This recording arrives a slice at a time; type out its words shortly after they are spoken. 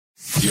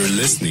You're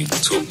listening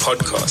to a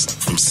podcast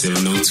from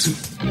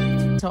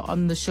 702.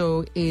 On the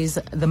show is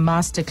the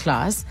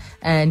Masterclass,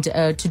 and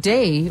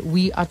today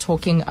we are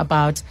talking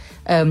about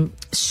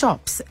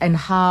shops and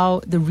how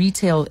the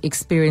retail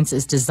experience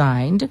is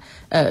designed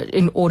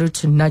in order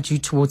to nudge you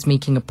towards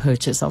making a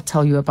purchase. I'll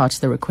tell you about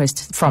the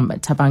request from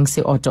Thabang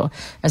Seoto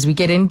as we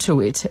get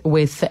into it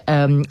with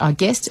our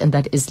guest, and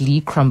that is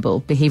Lee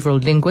Crumble,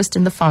 behavioral linguist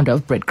and the founder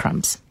of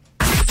Breadcrumbs.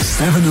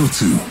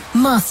 702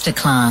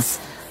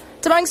 Masterclass.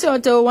 Thabang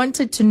Seoto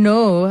wanted to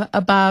know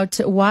about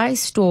why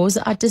stores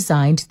are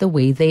designed the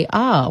way they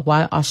are,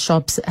 why our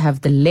shops have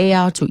the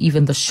layout or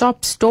even the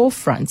shop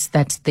storefronts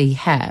that they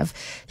have.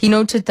 He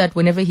noted that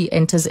whenever he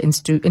enters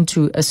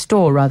into a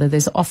store,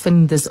 there's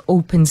often this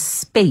open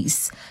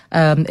space,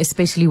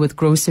 especially with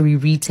grocery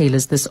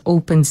retailers, this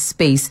open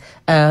space,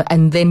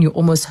 and then you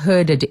almost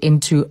herded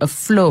into a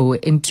flow,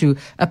 into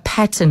a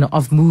pattern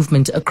of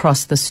movement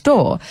across the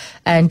store.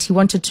 And he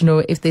wanted to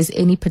know if there's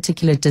any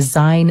particular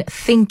design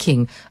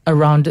thinking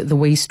around the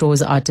way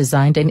stores are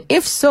designed, and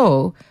if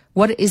so,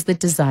 what is the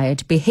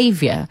desired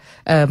behavior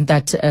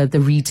that the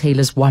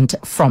retailers want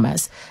from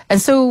us? And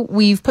so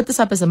we've put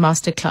this up as a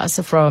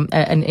masterclass from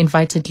and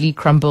invited Lee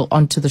Crumble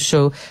onto the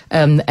show,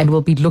 and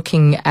we'll be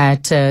looking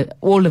at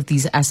all of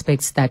these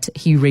aspects that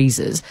he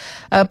raises.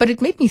 But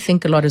it made me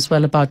think a lot as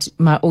well about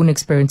my own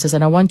experiences,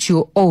 and I want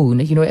your own.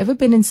 You know, ever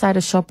been inside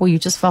a shop where you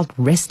just felt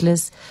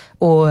restless,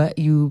 or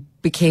you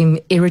became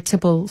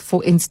irritable,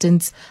 for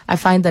instance? I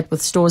find that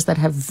with stores that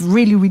have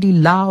really, really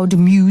loud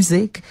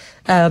music,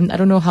 I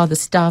don't know how the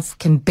staff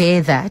can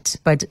bear that,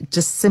 but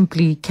just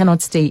simply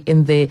cannot stay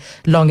in there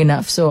long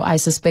enough. So I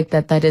suspect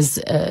that that is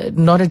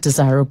not a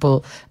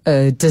desirable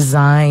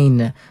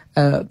design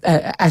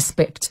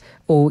aspect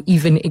or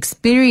even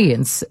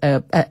experience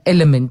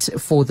element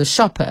for the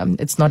shopper.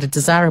 It's not a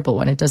desirable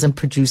one. It doesn't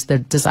produce the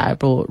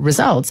desirable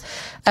results.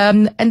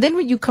 And then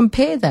when you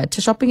compare that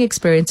to shopping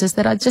experiences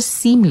that are just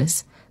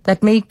seamless,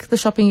 that make the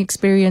shopping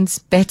experience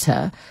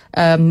better,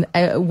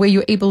 where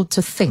you're able to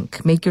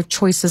think, make your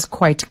choices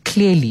quite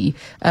clearly,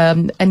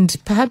 and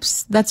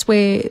perhaps that's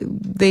where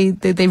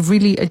they've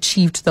really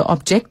achieved the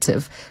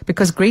objective,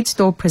 because great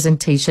store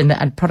presentation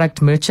and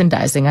product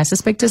merchandising, I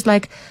suspect, is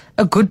like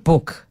a good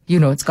book. You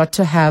know, it's got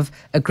to have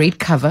a great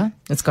cover,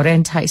 it's got to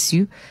entice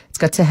you, it's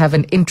got to have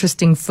an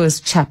interesting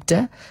first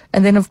chapter,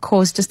 and then, of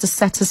course, just a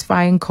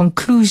satisfying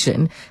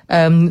conclusion,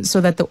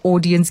 so that the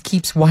audience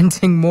keeps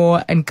wanting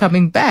more and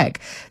coming back.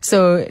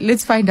 So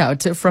let's find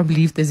out from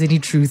Lee if there's any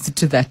truth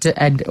to that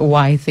and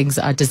why things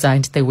are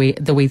designed the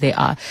way they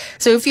are.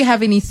 So if you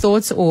have any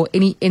thoughts or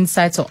any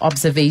insights or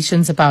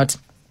observations about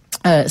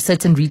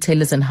certain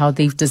retailers and how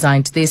they've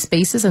designed their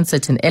spaces and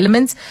certain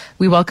elements,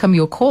 we welcome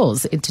your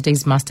calls in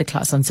today's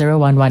masterclass on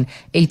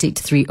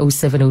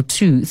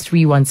 011-883-0702,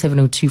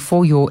 31702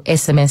 for your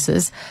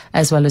SMSs,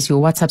 as well as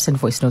your WhatsApps and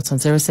voice notes on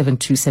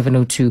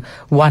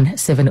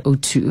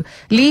 072-702-1702.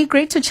 Lee,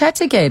 great to chat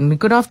again.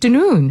 Good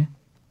afternoon.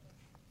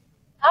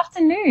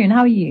 Afternoon. How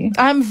are you?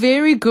 I'm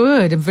very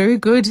good. Very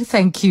good.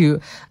 Thank you.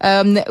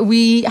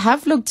 We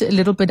have looked a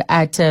little bit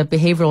at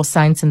behavioral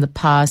science in the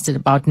past and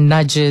about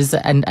nudges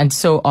and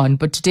so on.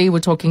 But today we're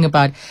talking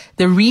about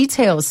the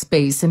retail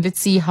space, and let's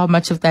see how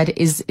much of that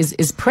is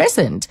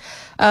present.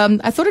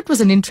 I thought it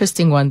was an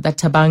interesting one that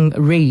Thabang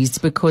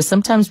raised, because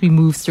sometimes we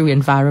move through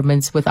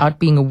environments without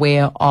being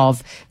aware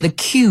of the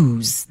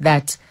cues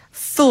that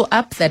fill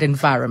up that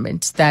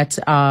environment that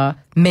are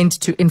meant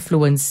to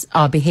influence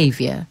our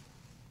behavior.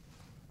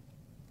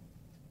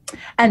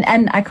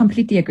 And I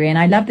completely agree. And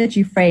I love that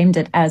you framed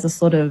it as a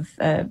sort of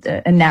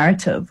a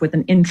narrative with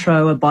an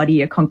intro, a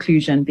body, a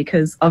conclusion,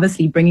 because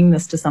obviously bringing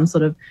this to some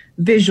sort of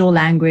visual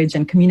language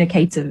and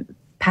communicative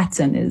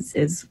pattern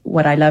is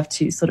what I love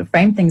to sort of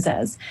frame things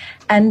as.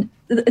 And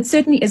it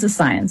certainly is a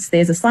science.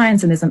 There's a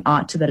science and there's an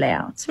art to the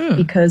layout,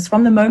 because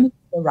from the moment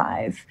you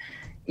arrive,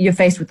 you're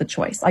faced with the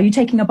choice. Are you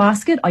taking a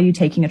basket? Are you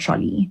taking a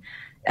trolley?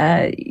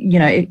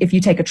 If you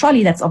take a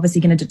trolley, that's obviously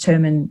going to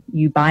determine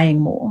you buying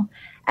more.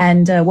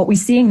 And what we're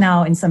seeing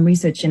now in some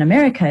research in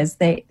America is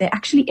they're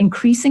actually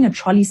increasing a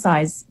trolley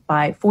size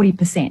by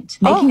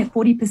 40%, making it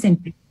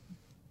 40% bigger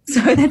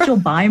so that you'll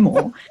buy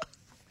more.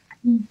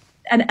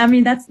 And I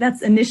mean,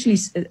 that's initially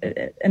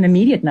an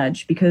immediate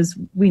nudge, because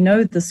we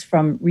know this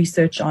from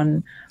research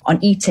on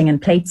eating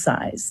and plate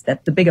size,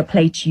 that the bigger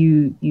plate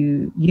you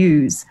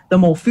use, the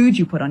more food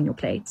you put on your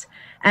plate.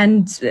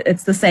 And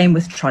it's the same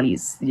with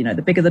trolleys. You know,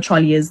 the bigger the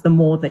trolley is, the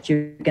more that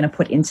you're going to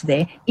put into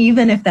there,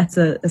 even if that's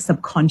a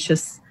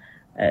subconscious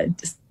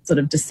sort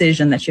of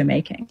decision that you're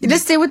making.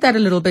 Let's stay with that a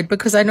little bit,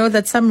 because I know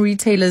that some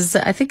retailers,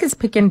 I think it's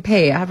Pick and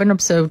Pay. I haven't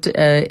observed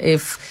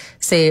if,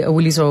 say, a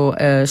Woolies or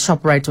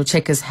ShopRite or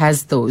Checkers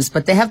has those,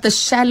 but they have the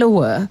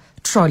shallower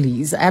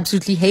trolleys. I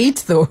absolutely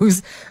hate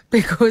those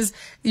because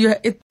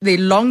they're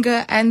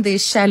longer and they're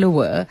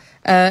shallower.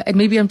 And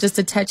maybe I'm just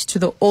attached to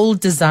the old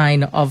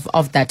design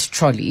of that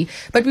trolley.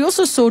 But we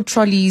also saw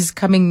trolleys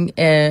coming,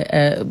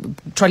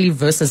 trolley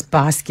versus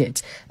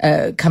basket,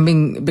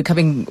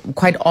 becoming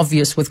quite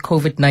obvious with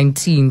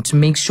COVID-19 to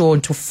make sure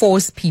and to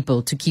force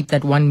people to keep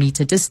that 1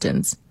 meter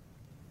distance.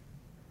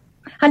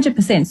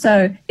 100%.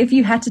 So if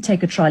you had to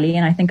take a trolley,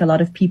 and I think a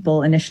lot of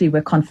people initially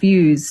were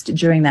confused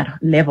during that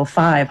level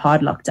 5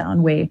 hard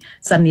lockdown where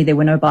suddenly there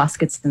were no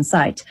baskets in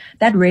sight,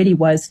 that really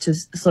was to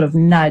sort of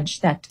nudge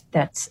that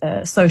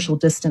social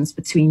distance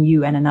between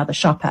you and another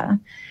shopper.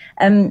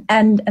 And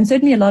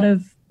certainly a lot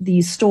of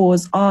these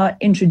stores are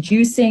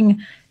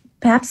introducing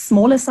perhaps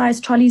smaller size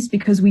trolleys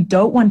because we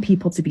don't want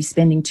people to be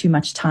spending too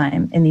much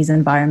time in these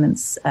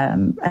environments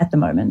at the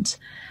moment.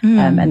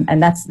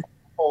 And that's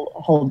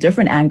a whole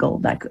different angle.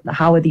 Like,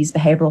 how are these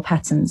behavioral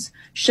patterns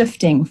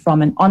shifting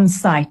from an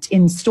on-site,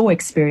 in-store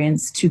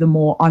experience to the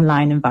more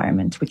online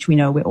environment, which we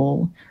know we're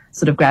all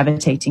sort of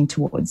gravitating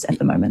towards at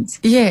the moment.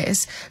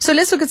 Yes. So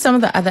let's look at some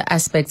of the other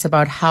aspects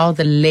about how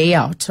the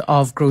layout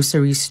of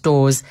grocery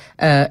stores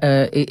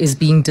is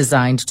being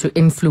designed to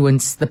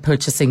influence the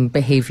purchasing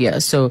behavior.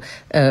 So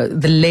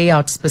the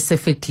layout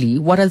specifically,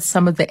 what are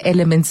some of the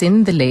elements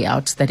in the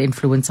layout that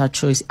influence our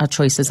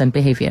choices and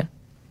behavior?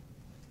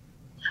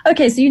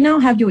 Okay, so you now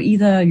have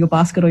either your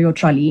basket or your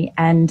trolley,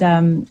 and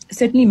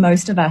certainly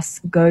most of us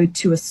go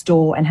to a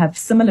store and have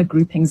similar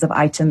groupings of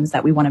items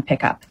that we want to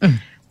pick up.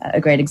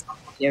 A great example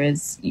here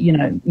is,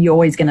 you're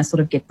always going to sort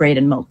of get bread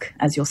and milk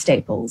as your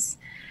staples.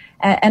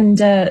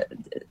 And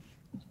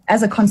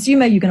as a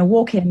consumer, you're going to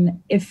walk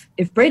in. If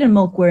bread and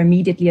milk were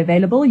immediately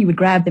available, you would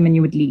grab them and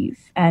you would leave.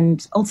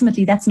 And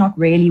ultimately, that's not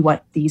really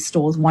what these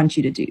stores want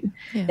you to do.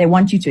 Yeah. They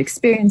want you to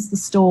experience the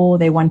store.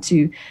 They want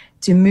to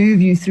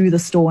move you through the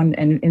store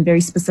in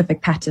very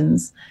specific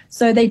patterns.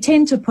 So they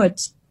tend to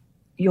put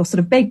your sort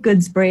of baked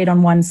goods bread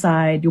on one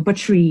side, your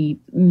butchery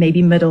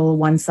maybe middle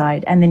one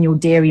side, and then your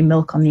dairy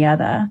milk on the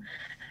other.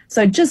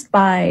 So just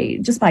by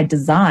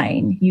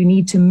design, you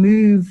need to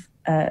move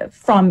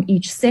from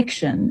each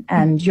section,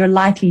 and you're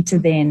likely to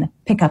then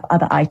pick up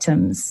other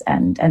items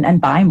and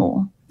buy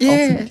more.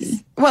 Yes.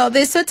 Ultimately. Well,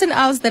 there's certain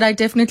aisles that I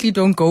definitely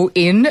don't go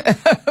in.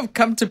 I've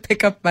come to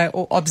pick up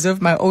or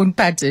observe my own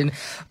pattern.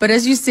 But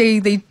as you say,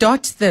 they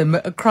dot them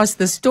across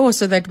the store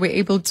so that we're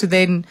able to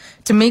then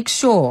to make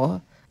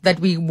sure that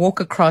we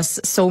walk across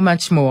so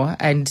much more,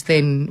 and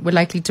then we're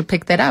likely to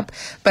pick that up.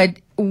 But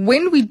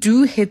when we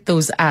do hit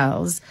those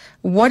aisles,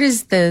 what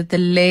is the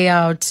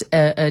layout?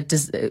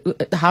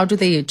 How do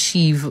they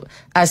achieve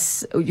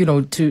us?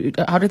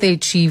 How do they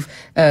achieve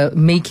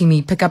making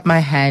me pick up my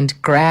hand,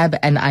 grab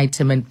an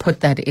item, and put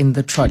that in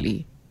the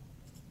trolley?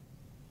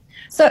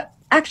 So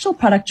actual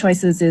product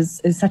choices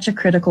is such a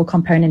critical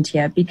component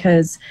here,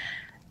 because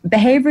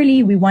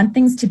behaviorally, we want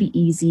things to be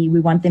easy. We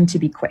want them to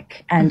be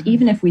quick. And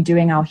even if we're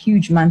doing our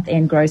huge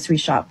month-end grocery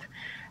shop,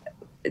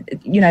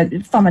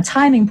 from a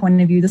timing point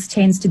of view, this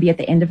tends to be at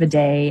the end of a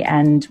day.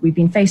 And we've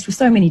been faced with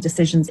so many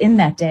decisions in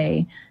that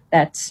day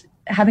that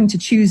having to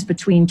choose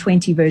between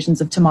 20 versions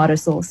of tomato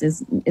sauce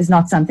is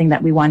not something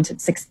that we want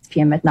at 6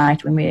 p.m. at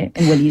night when we're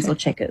in Woolies or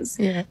Checkers.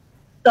 Yeah.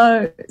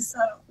 So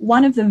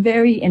one of the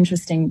very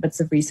interesting bits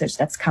of research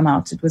that's come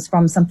out, it was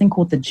from something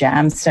called the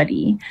JAM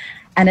study,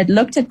 and it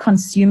looked at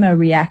consumer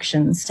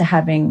reactions to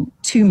having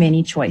too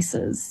many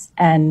choices,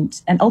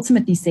 and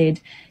ultimately said,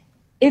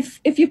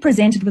 if you're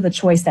presented with a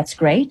choice, that's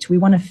great. We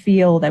want to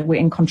feel that we're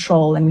in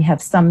control and we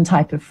have some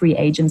type of free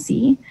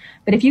agency.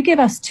 But if you give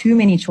us too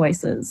many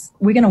choices,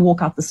 we're going to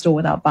walk out the store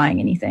without buying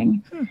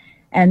anything.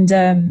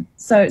 And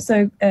so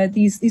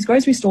these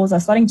grocery stores are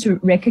starting to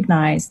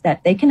recognize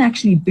that they can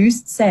actually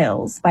boost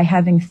sales by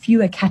having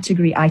fewer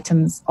category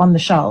items on the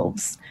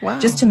shelves. Wow.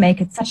 Just to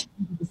make it such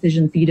a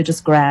decision for you to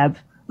just grab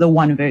the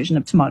one version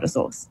of tomato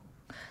sauce.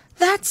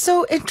 That's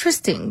so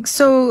interesting.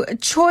 So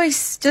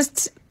choice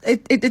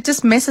it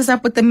just messes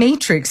up with the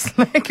matrix.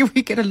 Like,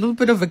 we get a little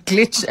bit of a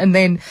glitch and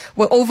then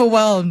we're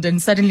overwhelmed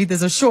and suddenly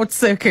there's a short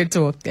circuit,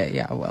 or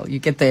you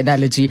get the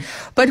analogy.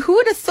 But who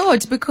would have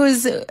thought?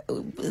 Because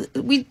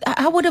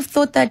I would have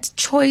thought that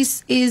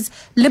choice is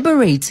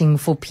liberating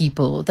for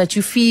people, that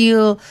you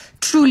feel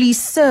truly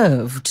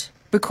served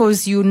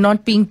because you're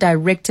not being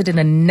directed in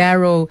a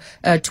narrow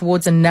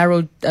towards a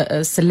narrow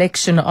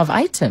selection of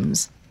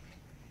items.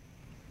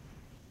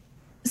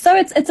 So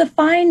it's a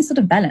fine sort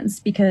of balance,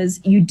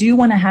 because you do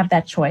want to have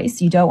that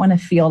choice. You don't want to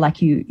feel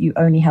like you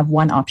only have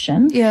one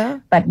option. Yeah.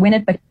 But when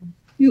it becomes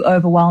too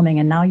overwhelming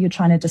and now you're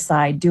trying to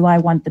decide, do I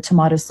want the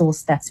tomato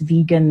sauce that's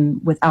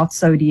vegan, without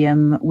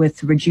sodium,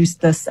 with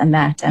reduced this and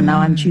that, and now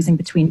I'm choosing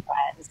between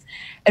brands,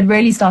 it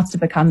really starts to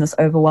become this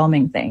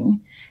overwhelming thing.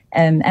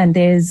 And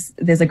there's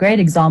a great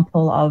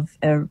example of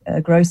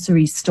a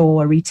grocery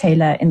store, a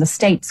retailer in the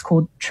States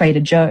called Trader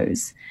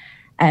Joe's.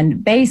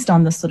 And based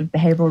on this sort of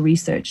behavioral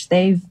research,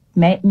 they've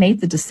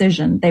made the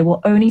decision they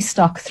will only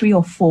stock 3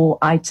 or 4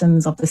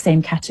 items of the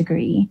same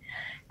category.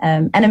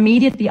 And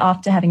immediately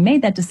after having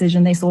made that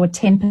decision, they saw a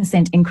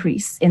 10%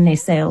 increase in their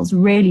sales,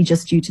 really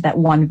just due to that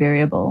one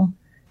variable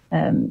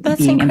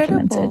That's being incredible.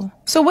 implemented.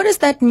 So what does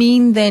that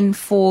mean then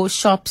for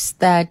shops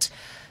that,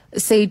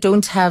 say,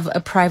 don't have a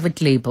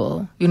private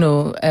label,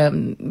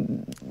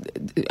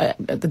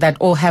 that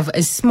all have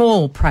a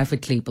small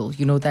private label,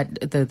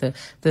 that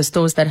the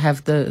stores that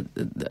have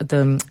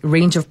the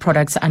range of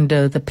products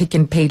under the Pick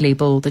and Pay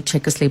label, the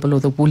Checkers label, or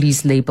the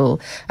Woolies label?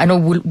 I know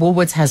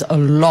Woolworths has a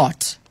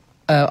lot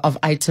of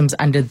items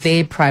under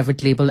their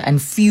private label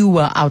and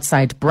fewer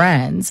outside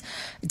brands,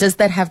 does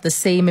that have the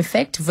same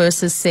effect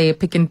versus, say, a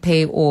Pick and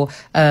Pay or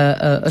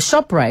a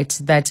ShopRite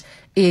that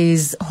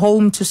is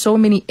home to so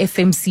many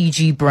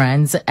FMCG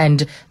brands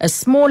and a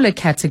smaller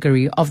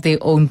category of their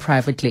own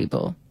private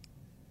label?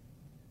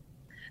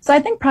 So I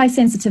think price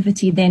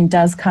sensitivity then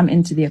does come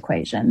into the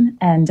equation.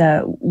 And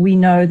we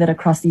know that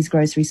across these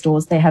grocery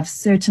stores, they have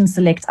certain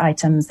select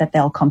items that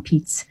they'll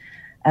compete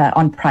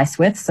on price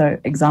with. So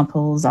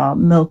examples are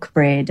milk,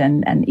 bread,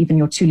 and even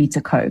your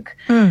 2-liter Coke.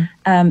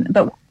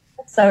 But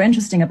what's so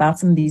interesting about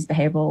some of these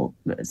behavioral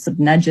sort of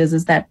nudges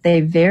is that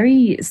they're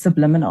very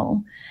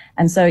subliminal.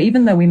 And so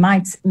even though we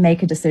might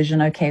make a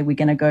decision, okay, we're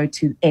going to go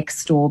to X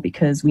store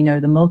because we know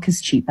the milk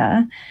is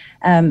cheaper,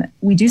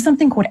 we do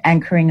something called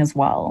anchoring as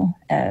well.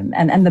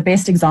 And the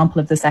best example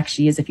of this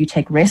actually is if you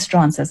take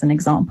restaurants as an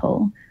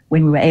example,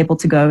 when we were able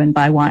to go and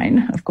buy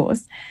wine, of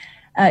course,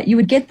 you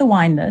would get the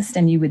wine list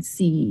and you would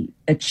see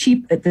the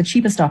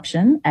cheapest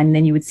option, and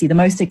then you would see the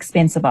most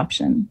expensive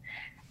option.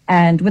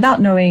 And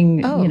without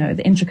knowing,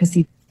 the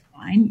intricacies of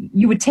wine,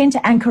 you would tend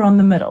to anchor on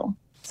the middle.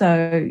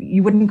 So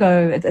you wouldn't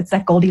go, it's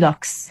that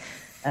Goldilocks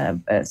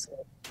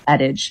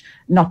adage,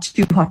 not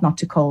too hot, not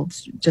too cold,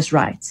 just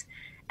right.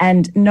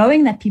 And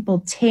knowing that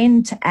people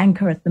tend to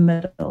anchor at the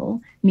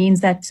middle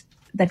means that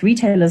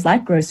retailers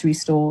like grocery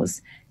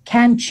stores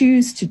can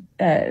choose to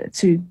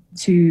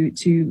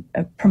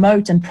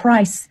promote and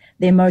price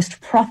their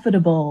most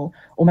profitable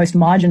or most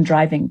margin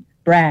driving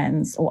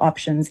brands or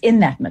options in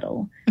that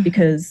middle,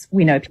 because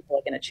we know people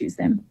are going to choose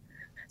them.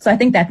 So I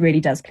think that really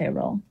does play a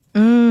role.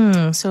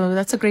 So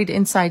that's a great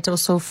insight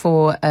also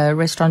for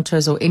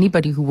restaurateurs or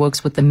anybody who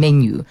works with the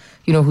menu,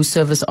 whose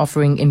service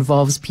offering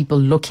involves people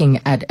looking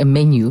at a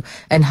menu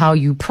and how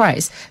you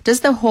price.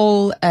 Does the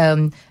whole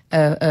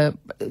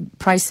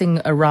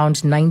pricing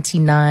around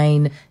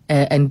 99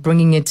 and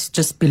bringing it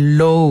just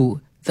below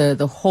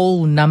the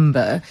whole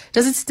number,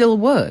 does it still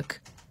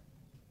work?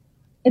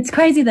 It's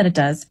crazy that it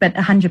does, but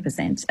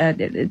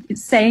 100%.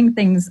 Saying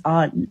things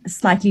are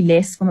slightly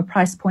less from a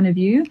price point of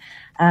view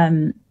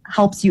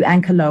helps you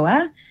anchor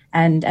lower.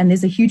 And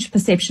there's a huge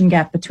perception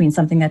gap between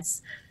something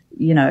that's,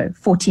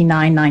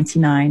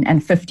 49.99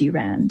 and 50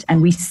 Rand.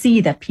 And we see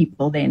that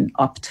people then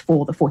opt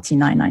for the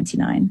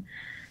 49.99.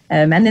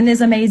 And then there's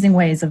amazing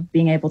ways of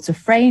being able to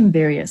frame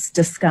various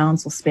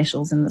discounts or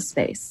specials in the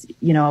space.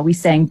 Are we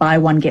saying buy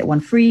one, get one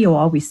free, or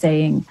are we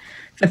saying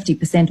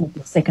 50% of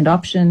the second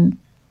option?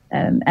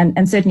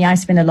 And certainly I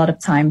spend a lot of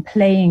time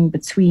playing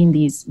between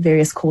these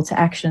various call to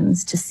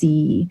actions to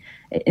see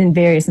in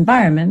various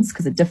environments,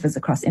 because it differs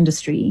across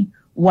industry,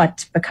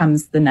 what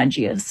becomes the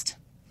nudgiest.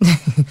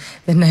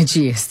 The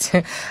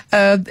nudgiest.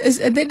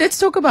 Let's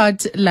talk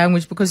about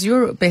language, because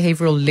you're a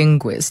behavioral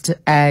linguist,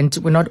 and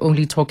we're not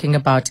only talking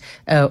about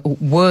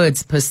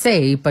words per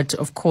se, but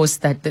of course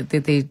that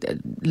the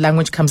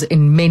language comes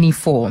in many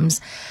forms.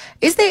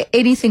 Is there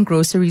anything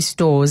grocery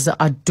stores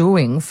are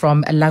doing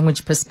from a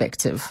language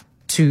perspective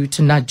to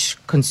nudge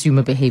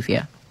consumer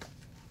behavior?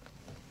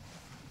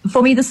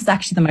 For me, this is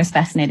actually the most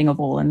fascinating of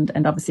all,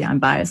 and obviously I'm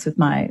biased with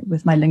my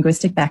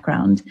linguistic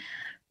background.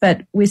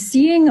 But we're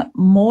seeing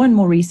more and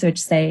more research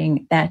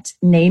saying that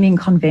naming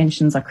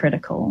conventions are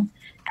critical.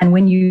 And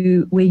where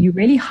you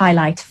really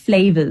highlight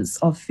flavors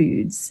of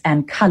foods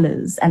and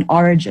colors and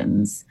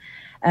origins,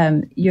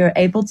 you're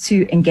able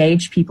to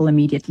engage people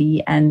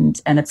immediately,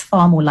 and it's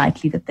far more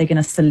likely that they're going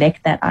to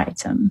select that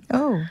item.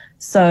 Oh.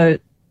 So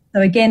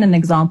again, an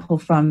example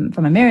from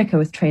America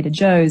with Trader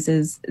Joe's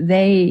is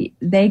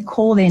they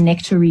call their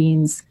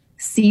nectarines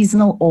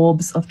seasonal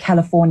orbs of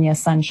California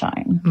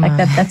sunshine. Like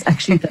that's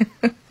actually the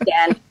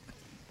scan,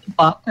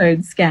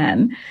 barcode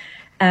scan.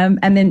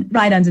 And then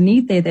right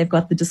underneath there, they've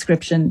got the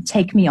description,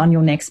 take me on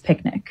your next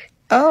picnic.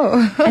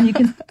 Oh. And you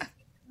can,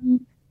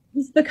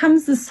 this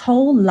becomes this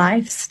whole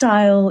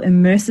lifestyle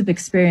immersive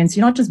experience.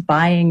 You're not just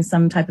buying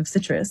some type of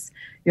citrus.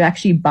 You're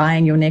actually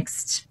buying your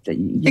next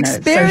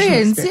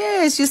experience.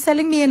 Yes, you're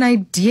selling me an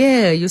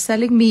idea. You're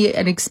selling me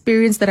an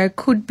experience that I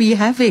could be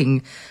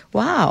having.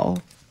 Wow.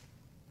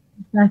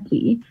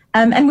 Exactly.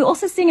 And we're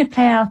also seeing it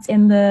play out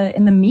in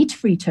the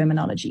meat-free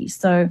terminology.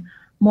 So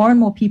more and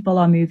more people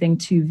are moving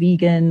to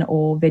vegan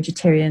or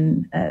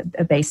vegetarian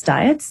based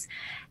diets.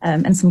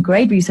 And some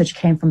great research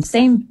came from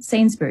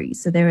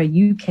Sainsbury's. So they're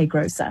a UK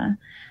grocer.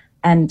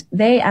 And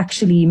they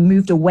actually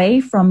moved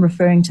away from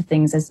referring to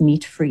things as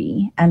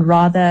meat-free and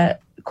rather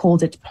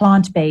called it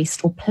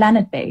plant-based or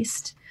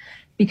planet-based.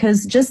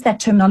 Because just that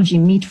terminology,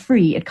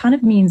 meat-free, it kind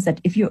of means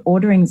that if you're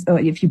ordering or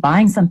if you're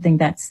buying something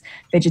that's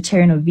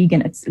vegetarian or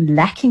vegan, it's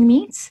lacking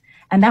meat.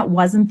 And that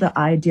wasn't the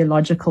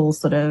ideological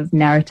sort of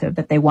narrative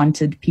that they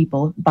wanted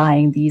people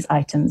buying these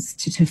items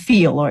to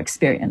feel or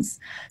experience.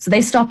 So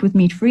they stopped with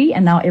meat-free,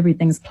 and now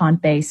everything's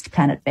plant-based,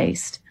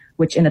 planet-based,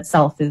 which in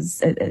itself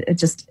it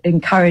just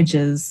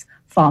encourages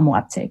far more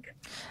uptake.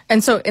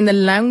 And so in the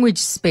language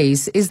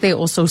space, is there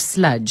also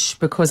sludge?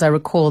 Because I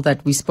recall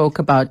that we spoke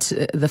about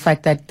the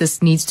fact that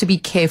this needs to be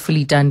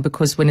carefully done,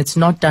 because when it's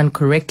not done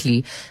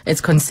correctly,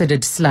 it's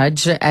considered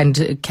sludge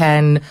and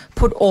can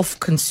put off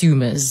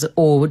consumers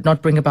or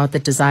not bring about the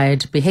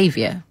desired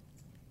behavior.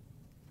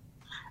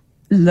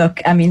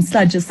 Look, I mean,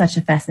 sludge is such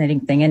a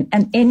fascinating thing.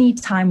 And any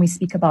time we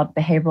speak about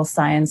behavioral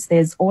science,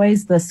 there's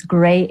always this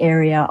gray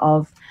area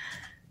of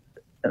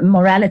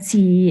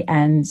morality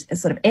and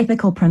sort of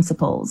ethical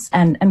principles.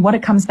 And what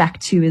it comes back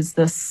to is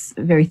this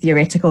very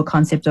theoretical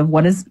concept of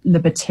what is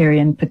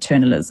libertarian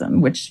paternalism,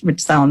 which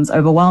sounds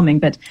overwhelming,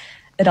 but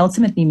it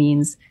ultimately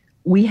means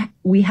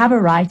we have a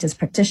right as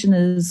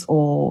practitioners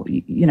or,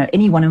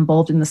 anyone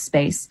involved in the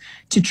space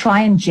to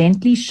try and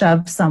gently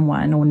shove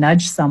someone or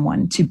nudge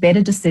someone to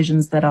better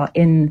decisions that are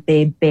in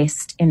their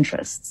best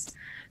interests.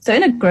 So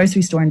in a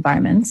grocery store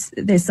environment,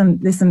 there's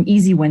some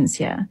easy wins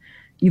here.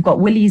 You've got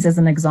Woolies as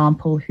an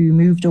example, who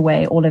moved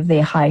away all of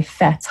their high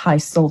fat, high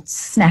salt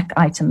snack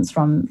items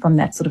from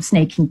that sort of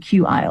snake and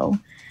queue aisle.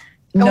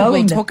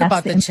 We'll talk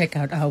about the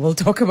checkout aisle. We'll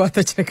talk about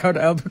the checkout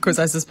aisle because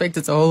I suspect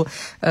it's a whole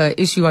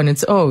issue on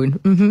its own.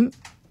 Mm-hmm.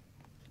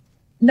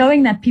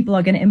 Knowing that people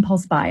are going to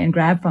impulse buy and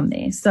grab from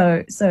there.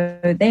 So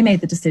they made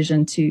the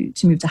decision to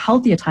move to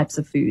healthier types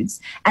of foods.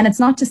 And it's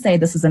not to say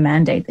this is a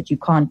mandate that you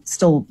can't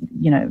still,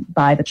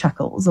 buy the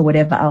chuckles or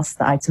whatever else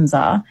the items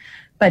are.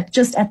 But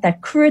just at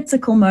that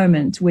critical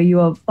moment where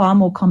you are far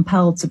more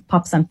compelled to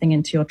pop something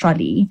into your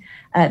trolley,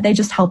 they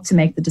just help to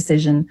make the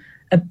decision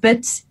a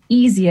bit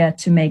easier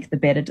to make the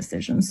better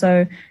decision.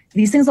 So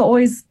these things are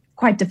always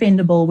quite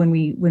defendable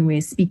when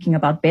we're speaking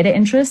about better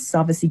interests.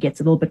 Obviously gets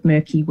a little bit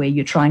murky where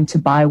you're trying to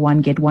buy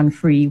one, get one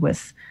free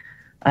with,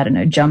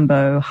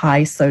 jumbo,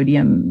 high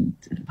sodium,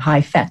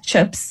 high fat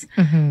chips.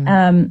 Mm-hmm.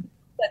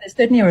 So there's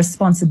certainly a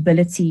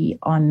responsibility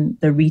on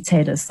the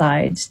retailer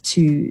side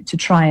to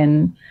try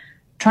and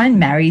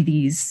marry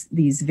these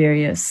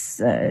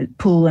various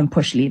pull and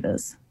push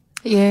levers.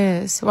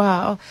 Yes,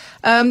 wow.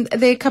 There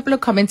are a couple of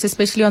comments,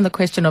 especially on the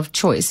question of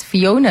choice.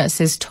 Fiona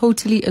says,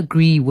 totally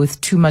agree with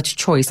too much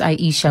choice,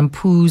 i.e.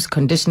 shampoos,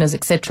 conditioners,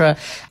 etc.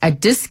 At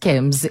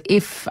Dis-Chems,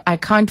 if I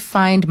can't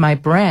find my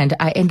brand,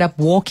 I end up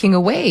walking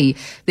away.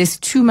 There's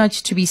too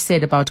much to be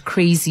said about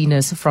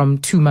craziness from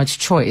too much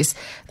choice.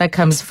 That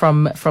comes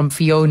from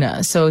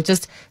Fiona. So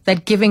just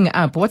that giving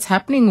up, what's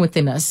happening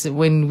within us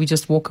when we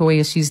just walk away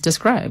as she's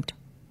described?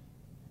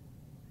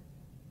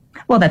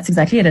 Well, that's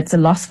exactly it. It's a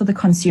loss for the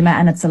consumer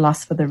and it's a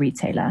loss for the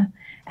retailer.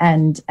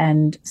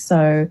 And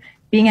so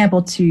being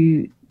able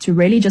to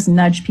really just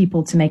nudge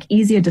people to make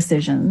easier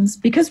decisions,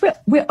 because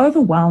we're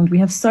overwhelmed. We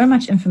have so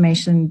much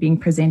information being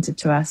presented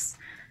to us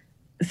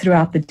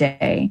throughout the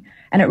day.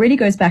 And it really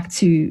goes back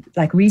to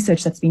like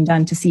research that's been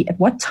done to see at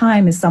what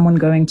time is someone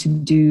going to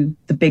do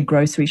the big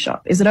grocery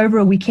shop. Is it over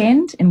a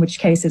weekend? In which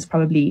case there's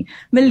probably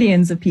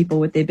millions of people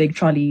with their big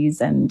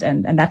trolleys and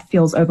that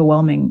feels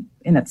overwhelming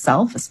in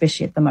itself,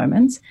 especially at the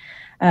moment.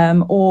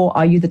 Or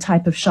are you the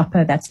type of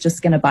shopper that's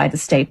just going to buy the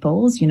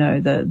staples,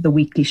 the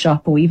weekly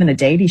shop or even a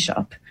daily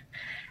shop?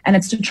 And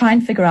it's to try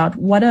and figure out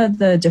what are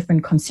the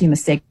different consumer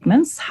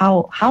segments,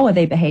 how are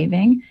they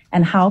behaving,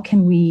 and how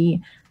can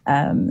we,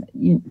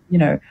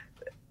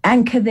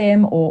 anchor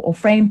them or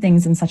frame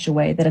things in such a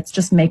way that it's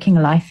just making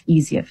life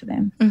easier for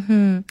them.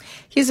 Mm-hmm.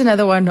 Here's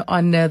another one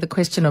on the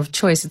question of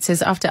choice. It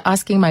says, after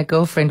asking my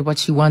girlfriend what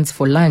she wants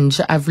for lunch,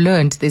 I've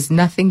learned there's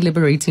nothing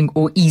liberating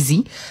or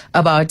easy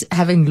about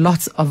having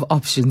lots of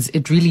options.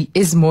 It really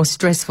is more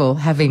stressful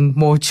having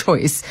more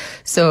choice.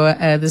 So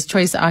this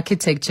choice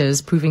architecture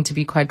is proving to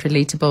be quite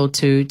relatable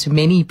to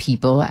many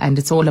people, and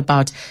it's all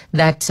about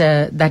that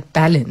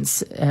balance.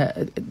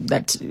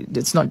 That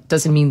it's not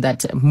doesn't mean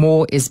that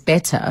more is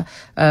better.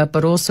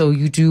 But also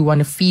you do want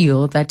to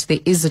feel that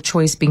there is a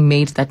choice being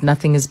made, that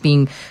nothing is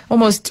being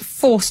almost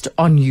forced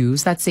on you.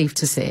 Is that safe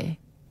to say?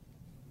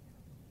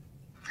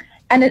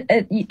 And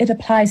it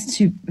applies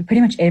to pretty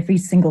much every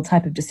single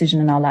type of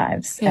decision in our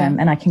lives. Yeah.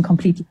 And I can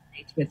completely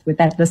relate with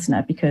that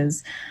listener,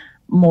 because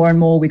more and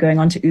more we're going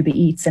on to Uber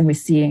Eats and we're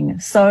seeing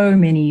so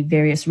many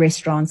various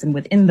restaurants, and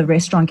within the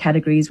restaurant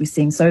categories, we're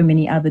seeing so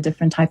many other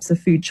different types of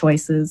food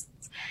choices.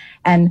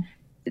 And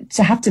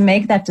to have to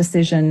make that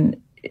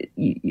decision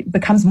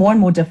becomes more and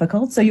more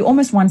difficult. So you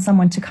almost want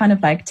someone to kind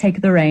of like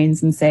take the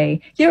reins and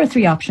say, here are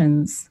 3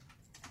 options.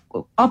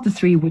 Of the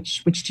 3,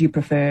 which do you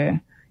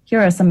prefer? Here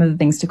are some of the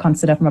things to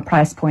consider from a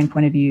price point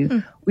of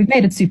view. We've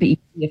made it super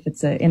easy. If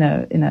it's in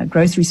a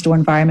grocery store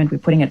environment, we're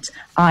putting it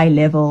eye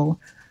level.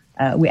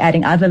 We're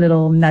adding other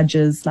little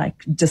nudges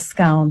like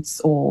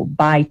discounts or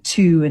buy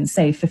 2 and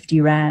save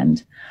 50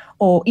 Rand.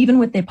 Or even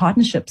with their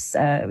partnerships,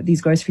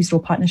 these grocery store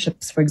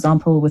partnerships, for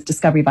example, with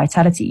Discovery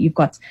Vitality, you've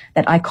got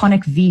that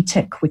iconic V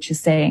tick, which is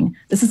saying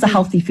this is a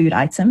healthy food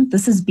item.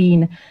 This has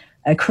been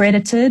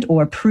accredited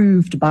or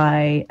approved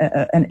by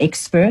an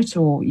expert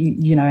or,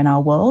 in our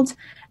world.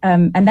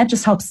 And that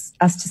just helps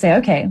us to say,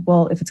 okay,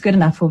 well, if it's good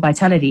enough for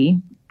Vitality,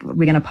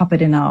 we're going to pop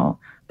it in our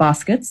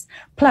baskets.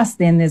 Plus,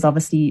 then there's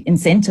obviously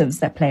incentives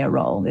that play a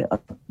role. Are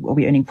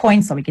we earning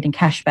points? Are we getting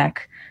cash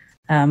back?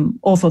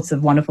 all sorts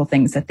of wonderful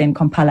things that then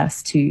compel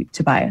us to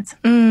buy it.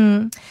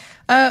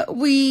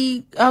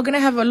 We are going to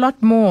have a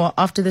lot more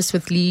after this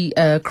with Lee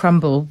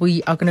Crumble.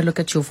 We are going to look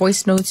at your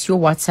voice notes, your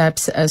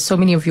WhatsApps. So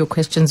many of your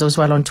questions as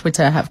well on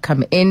Twitter have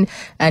come in,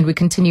 and we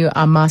continue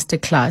our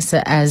masterclass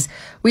as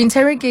we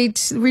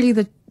interrogate really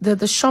the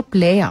shop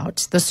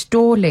layout, the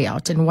store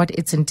layout, and what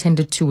it's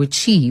intended to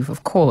achieve.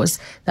 Of course,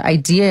 the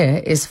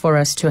idea is for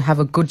us to have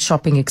a good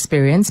shopping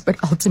experience, but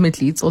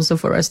ultimately it's also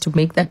for us to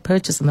make that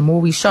purchase. And the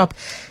more we shop,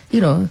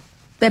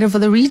 better for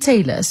the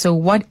retailer. So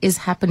what is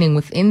happening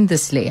within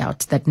this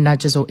layout that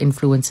nudges or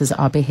influences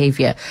our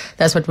behavior?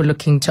 That's what we're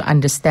looking to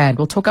understand.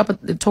 We'll talk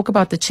about the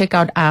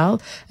checkout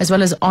aisle as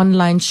well as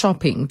online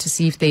shopping to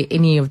see if there are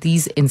any of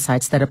these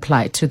insights that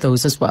apply to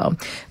those as well.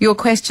 Your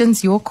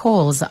questions, your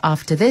calls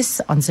after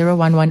this on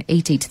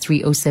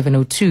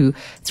 011-883-0702,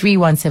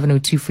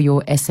 31702 for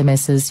your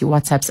SMSs, your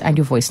WhatsApps and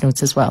your voice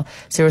notes as well.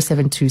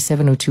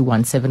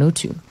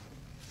 072-702-1702.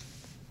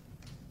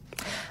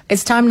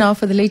 It's time now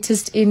for the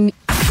latest in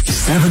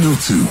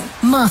 702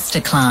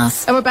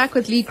 Masterclass. And we're back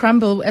with Lee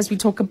Crumble as we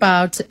talk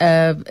about,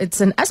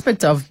 it's an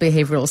aspect of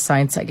behavioral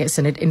science, I guess,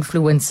 and it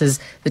influences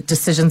the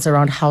decisions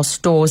around how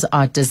stores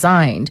are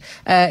designed.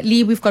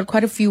 Lee, we've got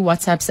quite a few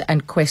WhatsApps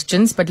and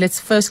questions, but let's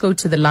first go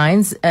to the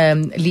lines.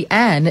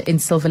 Leanne in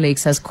Silver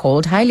Lakes has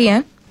called. Hi,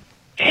 Leanne.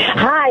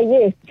 Hi,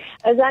 yes.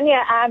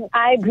 Azania,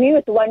 I agree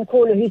with one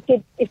caller who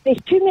said if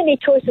there's too many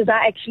choices,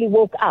 I actually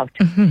walk out.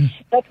 Mm-hmm.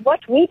 But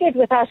what we did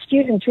with our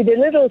students, we did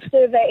a little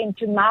survey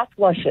into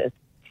mouthwashes.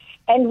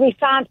 And we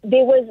found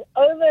there was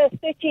over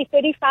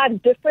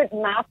 35 different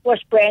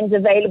mouthwash brands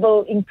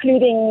available,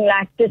 including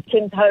like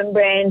Dis-Chem's home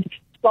brand,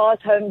 Spa's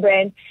home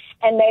brand,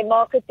 and they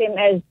market them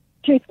as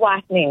tooth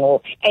whitening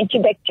or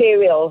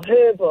antibacterial,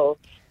 herbal,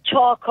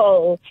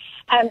 charcoal,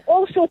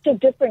 all sorts of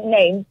different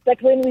names. But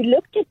when we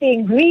looked at the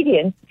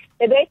ingredients,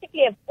 they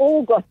basically have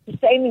all got the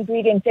same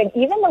ingredients, and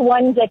even the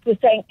ones that were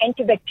saying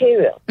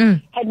antibacterial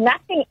had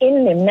nothing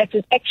in them that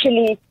was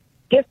actually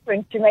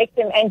different to make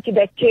them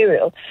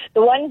antibacterial.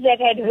 The ones that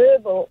had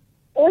herbal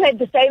all had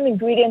the same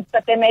ingredients,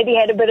 but they maybe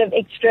had a bit of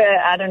extra,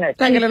 I don't know.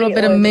 Like a little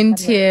bit of mint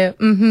here.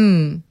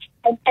 Mm-hmm.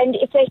 And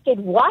if they said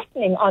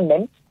whitening on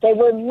them, they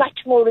were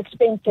much more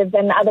expensive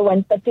than the other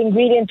ones, but the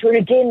ingredients were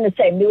again the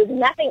same. There was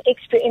nothing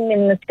extra in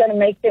them that's going to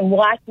make them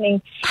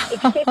whitening,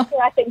 except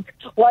for, I think,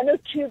 one or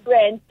two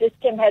brands.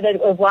 Dis-Chem had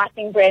a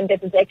whitening brand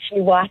that was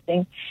actually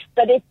whitening.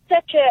 But it's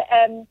such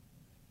an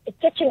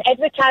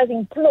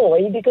advertising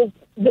ploy because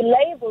the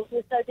labels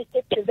were so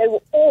deceptive. They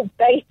were all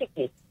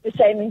basically the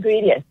same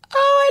ingredients.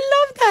 Oh, I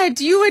love that.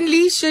 You and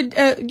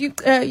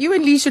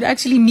Lee should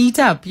actually meet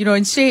up,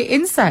 and share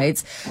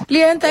insights.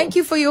 Leanne, thank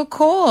you for your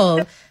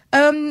call.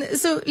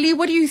 So Lee,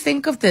 what do you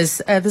think of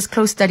this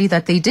close study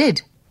that they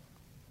did?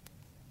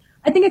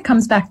 I think it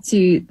comes back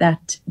to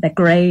that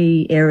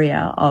gray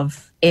area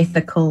of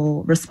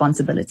ethical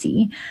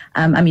responsibility.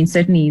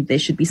 Certainly there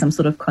should be some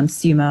sort of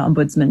consumer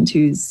ombudsman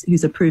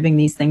who's approving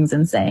these things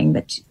and saying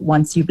that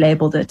once you've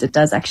labeled it, it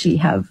does actually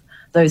have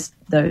those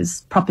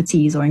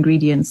properties or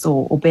ingredients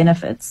or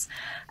benefits.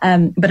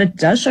 But it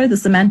does show the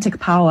semantic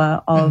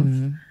power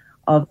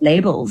of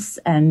labels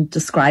and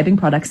describing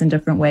products in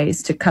different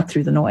ways to cut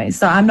through the noise.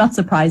 So I'm not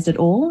surprised at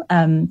all.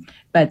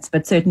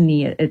 But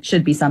certainly it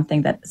should be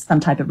something that some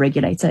type of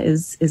regulator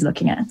is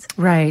looking at.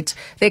 Right.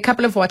 There are a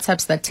couple of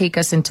WhatsApps that take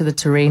us into the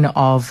terrain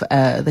of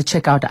the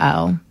checkout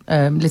aisle.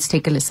 Let's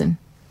take a listen.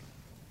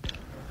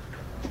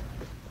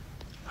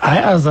 Hi,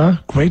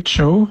 Azza. Great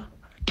show.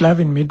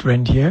 Glavin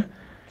Midrand here.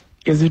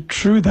 Is it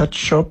true that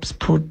shops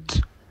put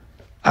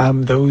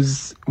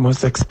those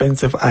most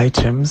expensive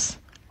items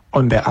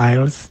on the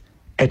aisles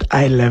at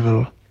eye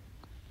level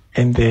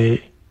and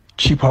the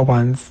cheaper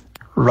ones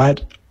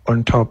right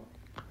on top,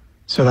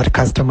 so that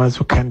customers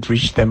who can't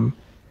reach them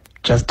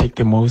just take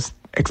the most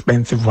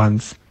expensive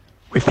ones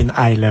within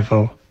eye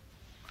level?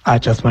 I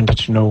just wanted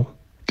to know.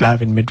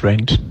 Glavin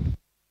Midrand.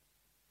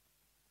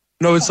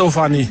 No, it's so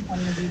funny.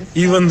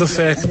 Even the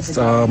fact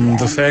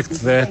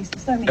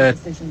that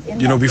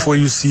before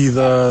you see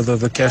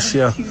the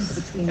cashier,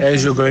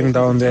 as you're going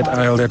down that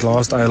aisle, that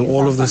last aisle,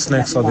 all of the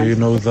snacks are there,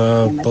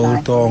 the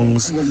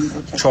biltongs,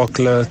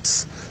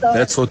 chocolates,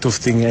 that sort of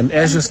thing. And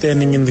as you're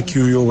standing in the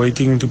queue, you're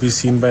waiting to be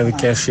seen by the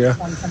cashier.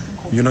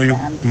 You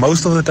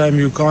most of the time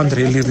you can't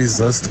really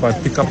resist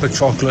but pick up a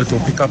chocolate or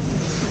pick up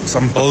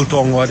some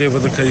biltong, whatever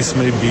the case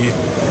may be.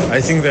 I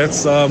think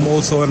that's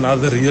also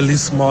another really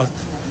smart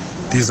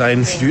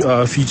design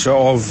feature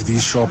of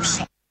these shops.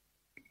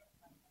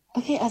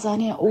 Okay,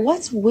 Azania,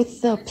 what's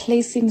with the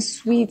placing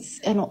sweets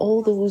and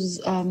all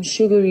those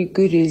sugary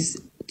goodies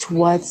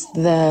towards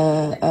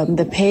the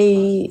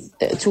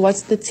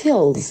towards the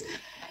tills?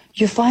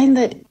 You find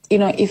that,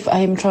 if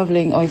I'm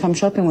traveling or if I'm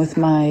shopping with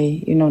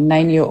my,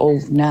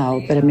 9-year-old now,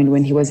 but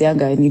when he was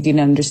younger and he didn't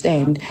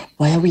understand,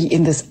 why are we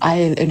in this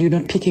aisle and you're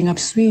not picking up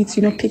sweets,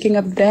 you're not picking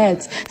up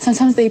that?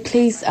 Sometimes they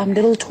place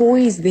little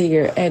toys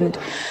there, and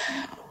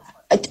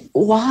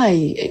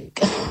why?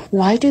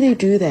 Why do they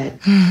do that?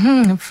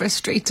 I'm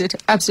frustrated,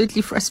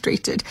 absolutely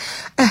frustrated.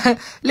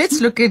 Let's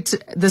look at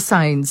the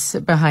science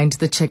behind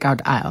the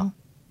checkout aisle.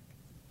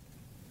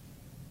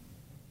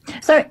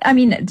 So, I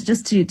mean,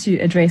 just to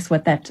address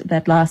what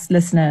that last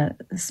listener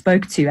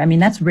spoke to, I mean,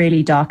 that's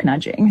really dark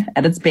nudging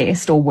at its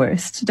best or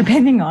worst,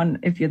 depending on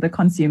if you're the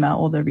consumer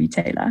or the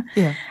retailer.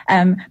 Yeah.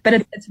 But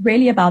it's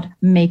really about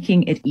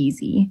making it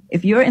easy.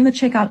 If you're in the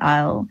checkout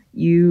aisle,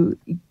 you're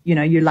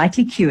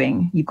likely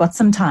queuing, you've got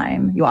some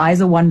time, your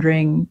eyes are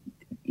wandering,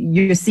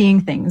 you're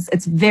seeing things,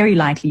 it's very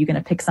likely you're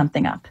going to pick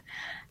something up.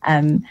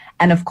 And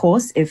of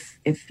course, if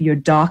you're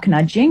dark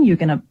nudging, you're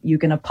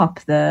gonna pop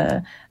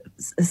the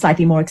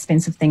slightly more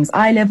expensive things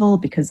eye level,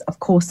 because of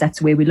course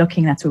that's where we're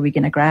looking, that's where we're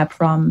going to grab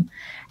from.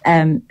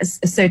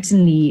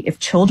 Certainly if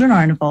children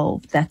are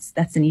involved,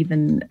 that's an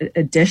even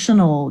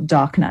additional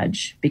dark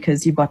nudge,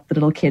 because you've got the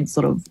little kids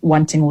sort of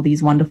wanting all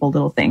these wonderful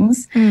little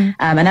things. And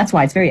that's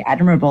why it's very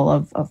admirable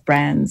of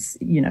brands,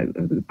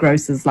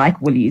 grocers like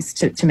Woolies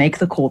to make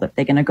the call that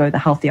they're going to go the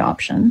healthier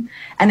option.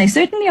 And they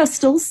certainly are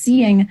still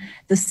seeing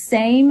the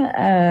same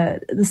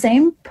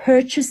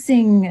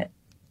purchasing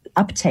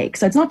uptake.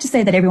 So it's not to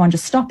say that everyone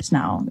just stopped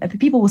now.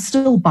 People were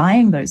still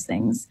buying those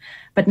things,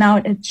 but now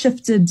it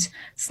shifted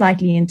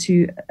slightly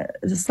into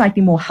a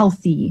slightly more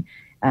healthy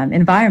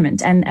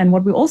environment. And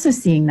what we're also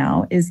seeing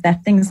now is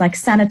that things like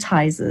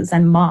sanitizers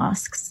and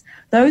masks,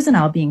 those are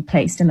now being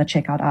placed in the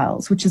checkout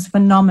aisles, which is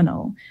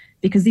phenomenal,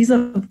 because these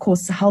are, of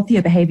course,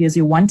 healthier behaviors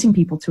you're wanting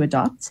people to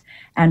adopt.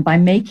 And by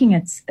making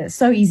it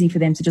so easy for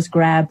them to just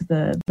grab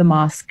the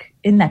mask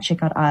in that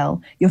checkout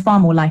aisle, you're far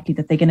more likely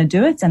that they're going to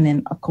do it. And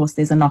then, of course,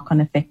 there's a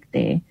knock-on effect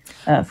there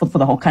for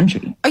the whole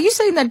country. Are you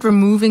saying that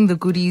removing the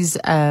goodies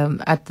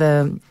at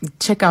the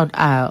checkout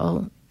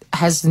aisle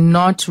has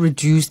not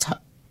reduced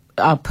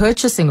our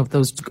purchasing of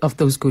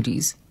those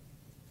goodies?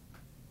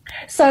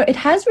 So it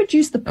has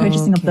reduced the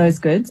purchasing of those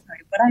goods.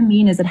 What I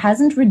mean is it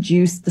hasn't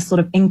reduced the sort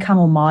of income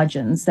or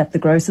margins that the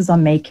grocers are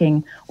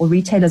making or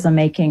retailers are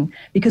making,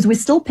 because we're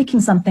still picking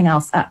something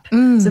else up.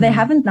 So they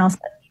haven't now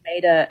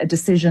made a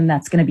decision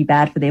that's going to be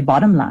bad for their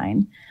bottom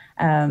line.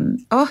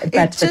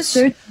 It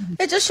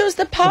just shows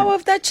the power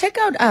of that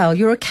checkout aisle.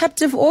 You're a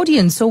captive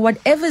audience, so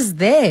whatever's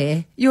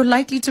there, you're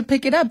likely to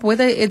pick it up,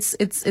 whether it's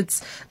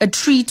a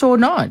treat or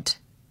not.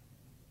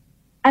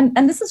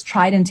 And this is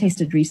tried and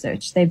tested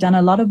research. They've done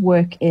a lot of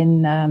work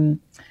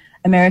in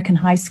American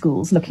high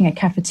schools looking at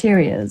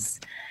cafeterias,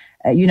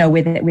 where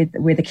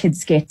the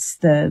kids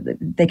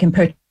they can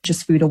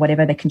purchase food or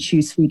whatever, they can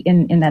choose food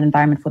in that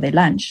environment for their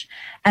lunch.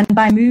 And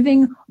by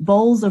moving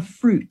bowls of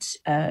fruit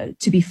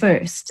to be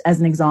first, as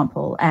an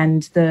example,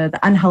 and the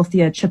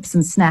unhealthier chips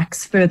and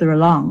snacks further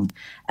along,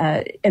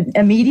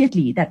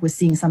 immediately that was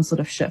seeing some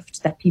sort of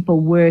shift, that people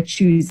were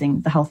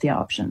choosing the healthier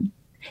option.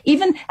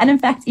 In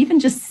fact, even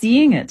just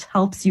seeing it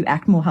helps you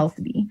act more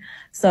healthily.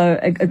 So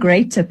a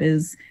great tip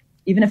is,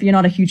 even if you're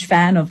not a huge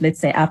fan of, let's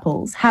say,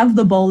 apples, have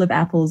the bowl of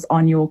apples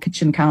on your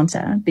kitchen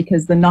counter,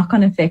 because the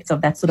knock-on effect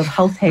of that sort of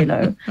health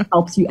halo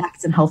helps you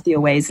act in healthier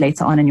ways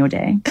later on in your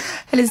day.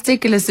 Let's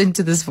take a listen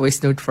to this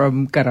voice note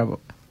from Karabo.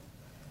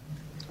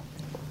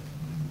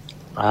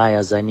 Hi,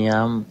 Azania.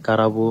 I'm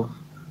Karabo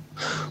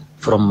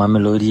from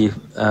Mamelodi.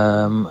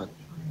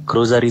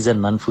 Groceries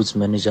and non-foods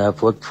manager.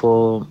 I've worked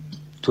for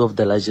two of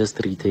the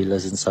largest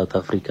retailers in South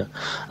Africa.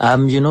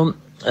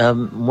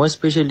 More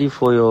especially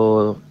for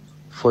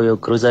your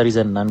groceries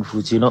and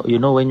non-foods,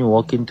 when you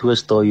walk into a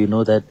store, you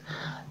know that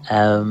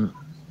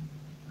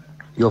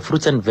your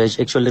fruits and veg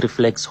actually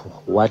reflects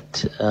what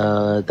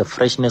the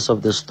freshness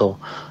of the store.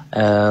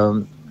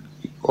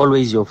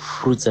 Always your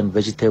fruits and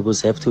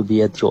vegetables have to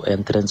be at your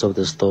entrance of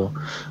the store.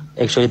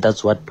 Actually,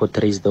 that's what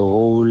portrays the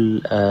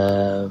whole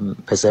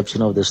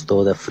perception of the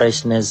store, the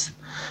freshness.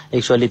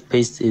 Actually,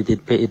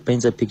 it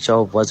paints a picture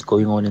of what's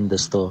going on in the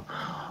store.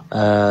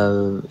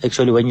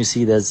 Actually, when you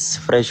see there's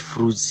fresh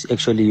fruits,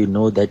 actually you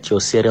know that your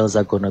cereals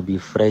are going to be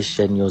fresh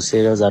and your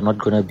cereals are not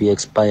going to be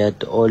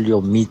expired. All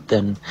your meat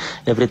and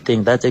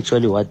everything, that's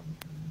actually what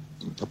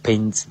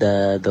paints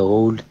the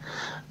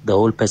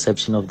whole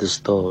perception of the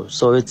store.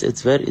 So it's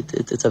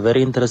a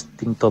very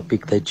interesting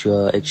topic that you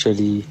are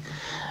actually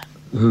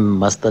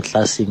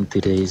masterclassing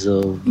today.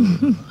 So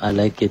I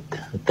like it.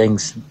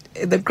 Thanks.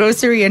 The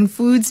grocery and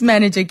foods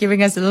manager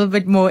giving us a little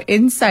bit more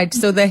insight.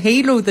 So the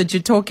halo that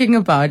you're talking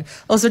about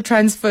also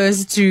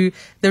transfers to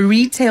the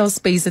retail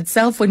space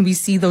itself when we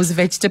see those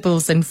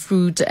vegetables and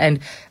fruit and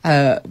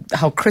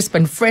how crisp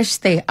and fresh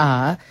they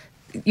are.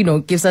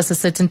 Gives us a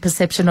certain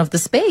perception of the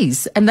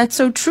space. And that's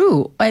so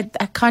true. I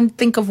can't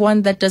think of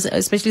one that does,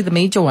 especially the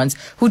major ones,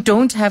 who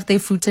don't have their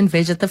fruit and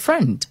veg at the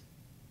front.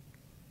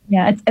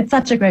 Yeah, it's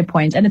such a great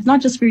point. And it's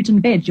not just fruit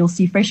and veg. You'll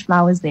see fresh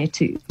flowers there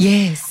too.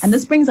 Yes. And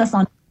this brings us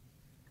on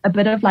a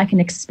bit of like an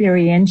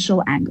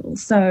experiential angle.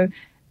 So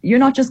you're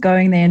not just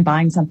going there and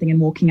buying something and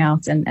walking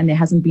out and there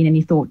hasn't been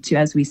any thought to,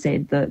 as we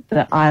said,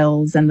 the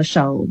aisles and the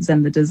shelves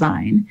and the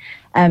design.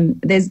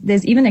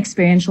 There's even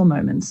experiential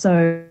moments.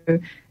 So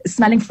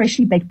smelling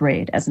freshly baked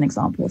bread, as an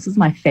example. This is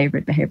my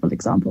favorite behavioral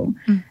example.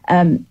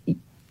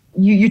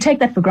 you take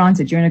that for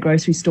granted. You're in a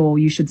grocery store,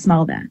 you should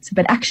smell that.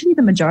 But actually,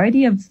 the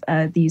majority of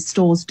these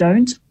stores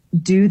don't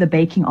do the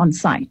baking on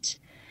site.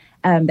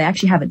 They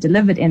actually have it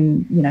delivered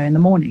in the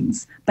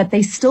mornings, but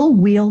they still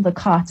wheel the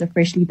cart of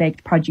freshly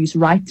baked produce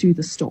right through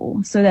the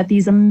store so that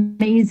these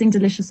amazing,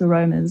 delicious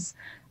aromas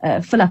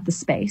fill up the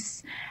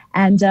space.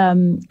 And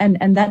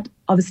that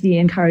obviously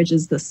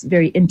encourages this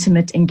very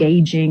intimate,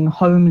 engaging,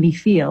 homely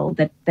feel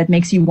that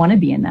makes you want to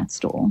be in that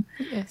store.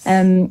 Yes.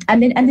 And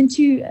then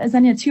to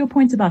Azania, to your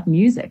point about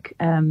music,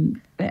 and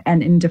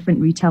in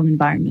different retail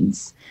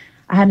environments,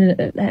 I had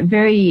a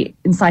very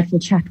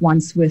insightful chat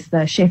once with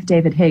Chef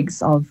David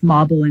Higgs of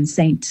Marble and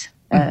Saint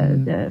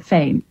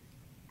fame.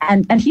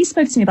 And he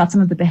spoke to me about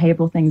some of the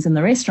behavioral things in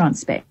the restaurant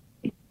space,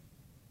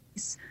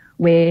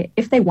 where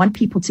if they want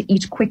people to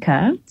eat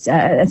quicker,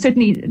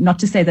 certainly not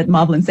to say that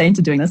Marble and Saint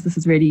are doing this, this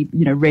is really,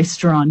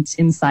 restaurant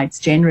insights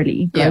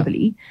generally,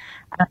 globally.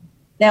 Yeah.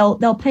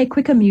 They'll play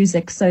quicker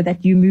music so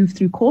that you move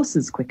through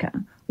courses quicker.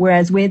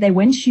 Whereas where they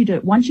want you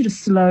to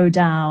slow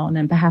down,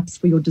 and perhaps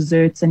for your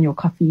desserts and your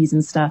coffees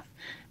and stuff,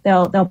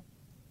 they'll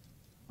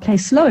play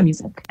slower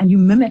music, and you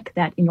mimic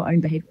that in your own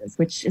behaviors,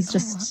 which is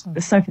just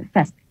so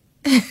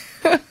fascinating.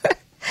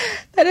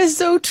 That is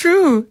so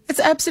true. It's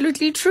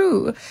absolutely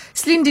true.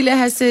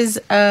 Slindile says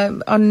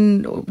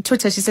on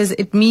Twitter, she says,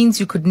 it means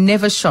you could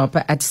never shop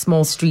at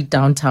Small Street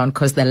downtown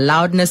because the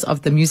loudness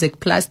of the music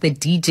plus the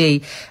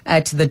DJ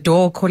at the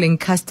door calling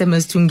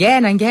customers to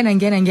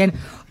again.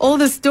 All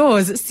the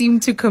stores seem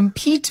to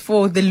compete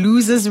for the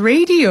loser's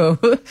radio.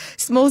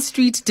 Small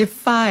Street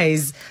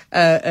defies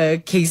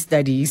a case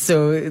study.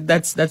 So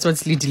that's what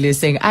Slindile is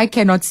saying. I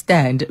cannot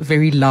stand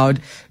very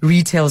loud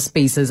retail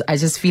spaces. I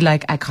just feel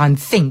like I can't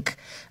think.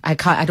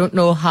 I don't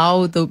know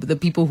how the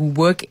people who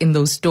work in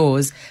those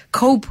stores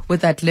cope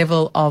with that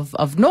level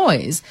of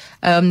noise.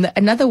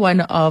 Another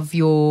one of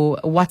your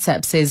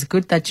WhatsApp says,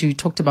 good that you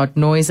talked about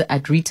noise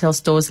at retail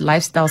stores.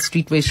 Lifestyle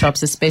streetwear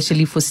shops,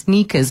 especially for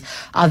sneakers,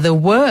 are the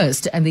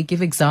worst. And they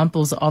give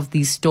examples of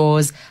these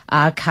stores: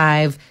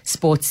 Archive,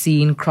 Sports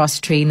Scene, Cross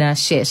Trainer,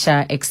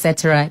 Shesha,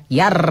 etc.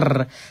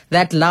 Yarr!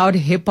 That loud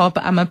hip-hop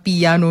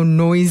amapiano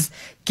noise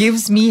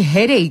gives me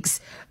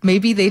headaches.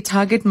 Maybe their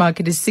target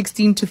market is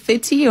 16 to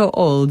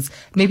 30-year-olds.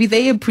 Maybe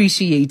they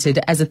appreciate it.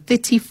 As a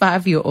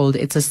 35-year-old,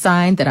 it's a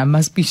sign that I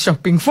must be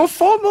shopping for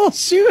formal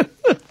shoes.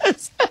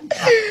 Is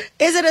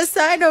it a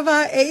sign of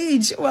our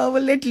age? Well,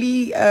 we'll let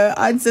Lee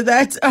answer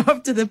that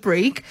after the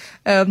break.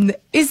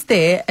 Is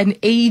there an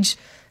age?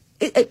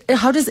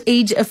 How does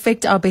age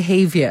affect our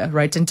behavior,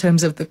 right, in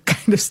terms of the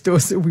kind of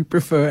stores that we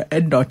prefer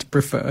and not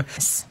prefer?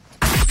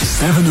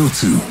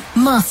 702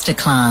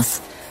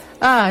 Masterclass.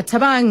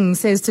 Tabang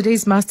says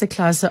today's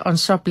masterclass on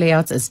shop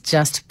layouts is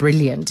just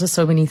brilliant.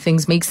 So many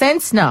things make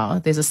sense now.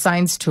 There's a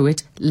science to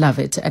it. Love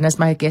it. And as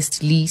my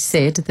guest Lee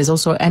said, there's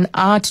also an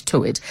art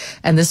to it.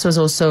 And this was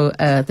also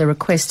the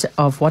request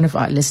of one of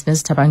our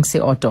listeners, Tabang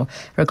Seoto,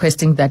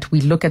 requesting that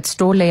we look at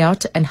store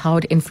layout and how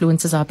it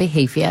influences our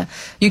behavior.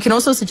 You can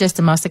also suggest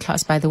a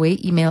masterclass, by the way.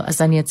 Email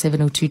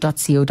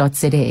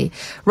azania@702.co.za.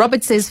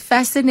 Robert says,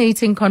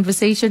 fascinating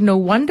conversation. No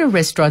wonder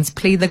restaurants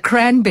play the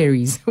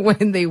Cranberries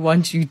when they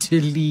want you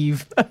to leave.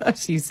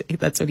 That's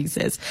what he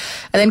says.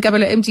 And then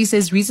Kabalo MG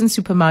says, reason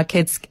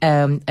supermarkets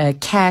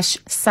cash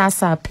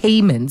SASSA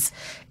payments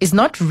is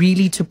not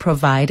really to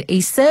provide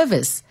a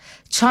service.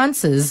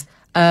 Chances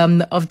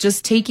of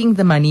just taking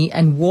the money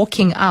and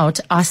walking out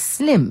are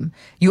slim.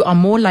 You are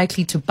more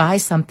likely to buy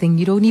something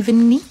you don't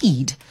even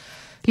need.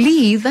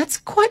 Lee, that's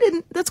quite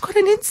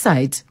an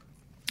insight,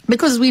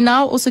 because we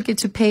now also get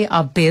to pay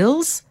our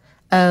bills,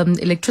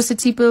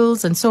 electricity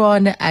bills and so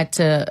on at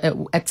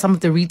some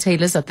of the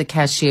retailers at the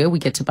cashier. We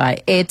get to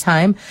buy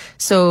airtime.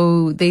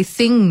 So there are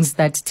things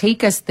that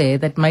take us there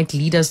that might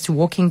lead us to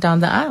walking down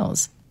the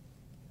aisles.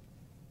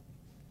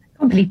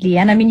 Completely.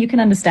 And I mean, you can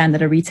understand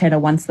that a retailer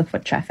wants the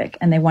foot traffic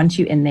and they want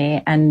you in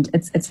there, and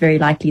it's very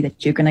likely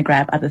that you're going to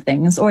grab other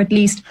things, or at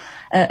least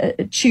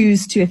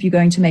choose to, if you're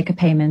going to make a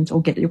payment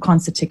or get your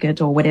concert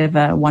ticket or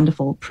whatever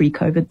wonderful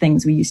pre-COVID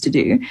things we used to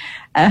do,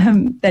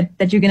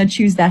 that you're going to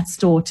choose that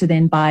store to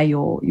then buy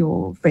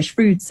your fresh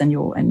fruits and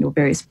your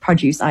various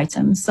produce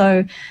items.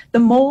 So the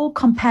more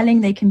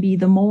compelling they can be,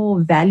 the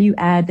more value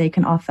add they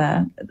can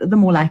offer, the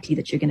more likely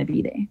that you're going to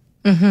be there.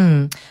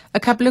 Mm-hmm. A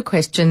couple of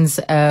questions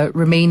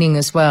remaining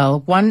as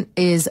well. One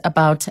is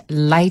about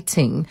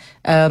lighting.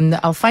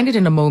 I'll find it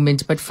in a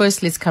moment, but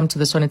first let's come to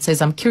this one. It says,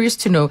 I'm curious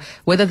to know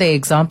whether there are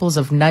examples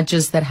of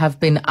nudges that have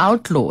been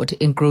outlawed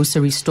in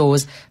grocery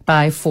stores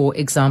by, for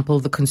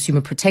example, the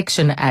Consumer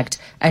Protection Act.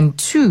 And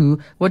two,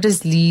 what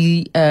does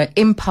Lee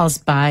impulse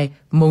buy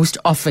most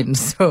often?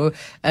 So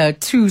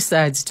two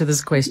sides to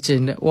this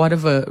question. What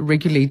of a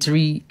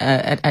regulatory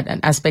an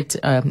aspect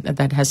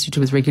that has to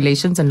do with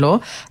regulations and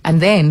law,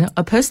 and then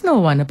a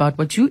personal one about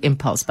what you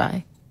impulse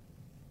buy.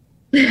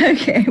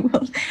 Okay,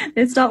 well,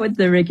 let's start with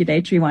the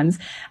regulatory ones.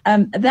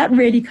 That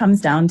really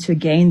comes down to,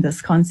 again,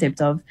 this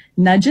concept of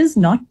nudges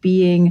not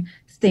being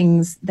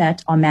things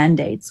that are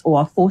mandates or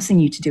are forcing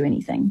you to do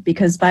anything.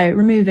 Because by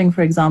removing,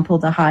 for example,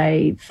 the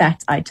high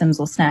fat items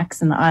or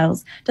snacks in the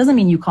aisles doesn't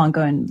mean you can't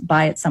go and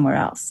buy it somewhere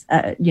else,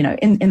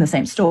 in the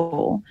same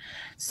store.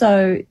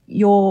 So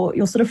your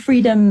sort of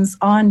freedoms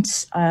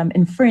aren't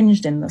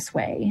infringed in this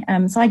way.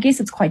 So I guess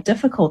it's quite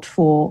difficult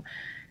for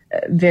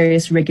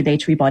various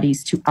regulatory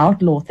bodies to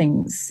outlaw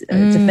things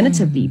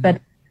definitively. But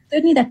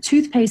certainly that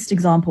toothpaste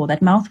example, that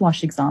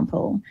mouthwash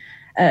example,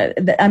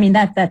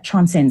 that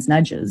transcends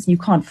nudges. You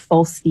can't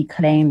falsely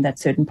claim that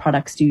certain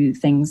products do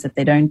things that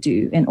they don't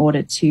do in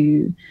order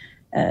to,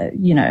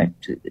 to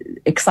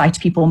excite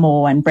people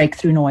more and break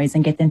through noise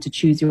and get them to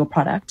choose your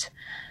product.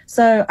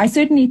 So I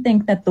certainly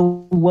think that the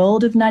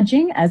world of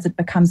nudging, as it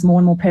becomes more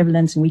and more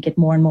prevalent and we get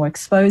more and more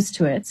exposed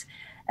to it,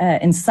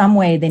 in some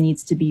way there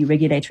needs to be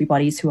regulatory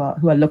bodies who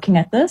are looking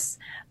at this.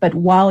 But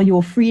while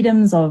your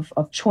freedoms of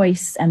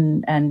choice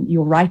and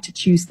your right to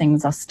choose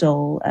things are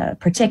still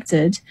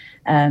protected,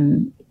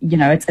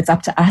 it's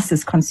up to us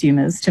as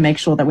consumers to make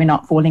sure that we're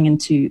not falling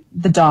into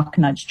the dark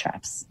nudge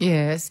traps.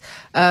 Yes.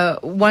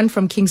 One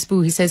from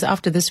Kingspoo, he says,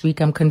 after this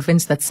week, I'm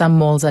convinced that some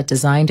malls are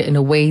designed in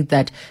a way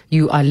that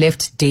you are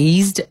left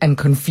dazed and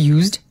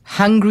confused,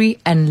 hungry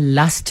and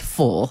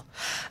lustful.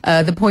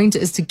 The point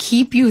is to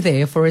keep you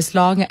there for as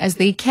long as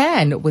they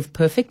can, with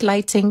perfect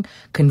lighting,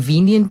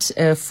 convenient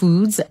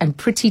foods, and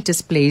pretty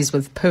displays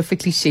with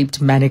perfectly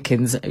shaped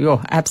mannequins.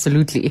 Oh,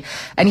 absolutely.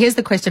 And here's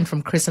the question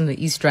from Chris in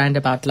the East Rand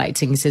about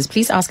lighting. He says,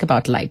 please ask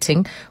about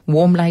lighting,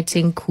 warm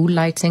lighting, cool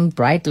lighting,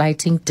 bright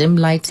lighting, dim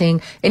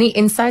lighting. Any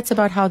insights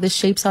about how this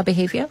shapes our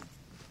behavior?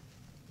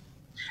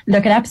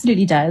 Look, it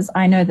absolutely does.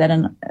 I know that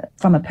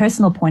from a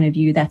personal point of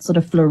view, that sort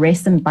of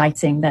fluorescent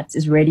lighting that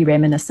is really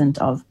reminiscent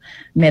of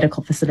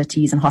medical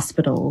facilities and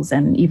hospitals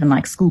and even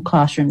like school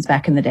classrooms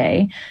back in the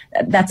day,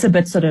 that's a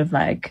bit sort of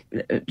like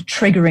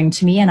triggering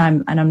to me, and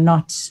I'm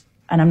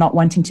not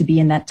wanting to be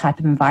in that type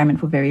of environment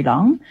for very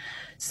long.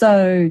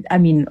 So, I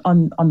mean,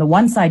 on the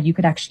one side, you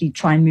could actually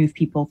try and move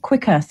people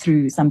quicker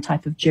through some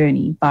type of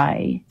journey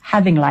by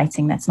having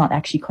lighting that's not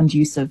actually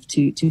conducive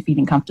to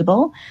feeling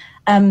comfortable.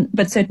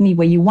 But certainly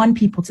where you want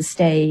people to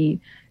stay,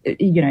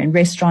 in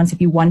restaurants, if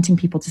you're wanting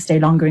people to stay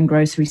longer in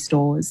grocery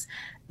stores,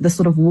 the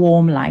sort of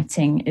warm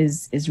lighting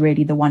is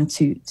really the one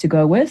to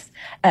go with.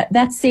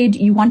 That said,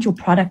 you want your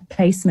product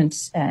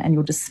placement and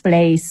your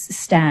display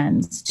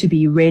stands to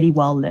be really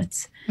well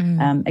lit.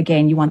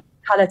 Again, you want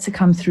color to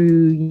come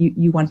through.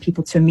 You want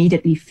people to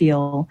immediately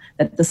feel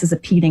that this is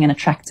appealing and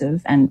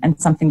attractive and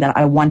something that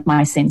I want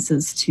my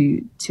senses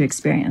to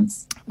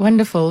experience.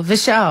 Wonderful.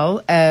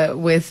 Vishal,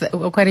 with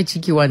quite a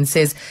cheeky one,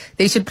 says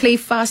they should play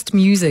fast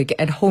music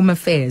at Home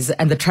Affairs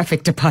and the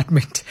traffic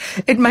department.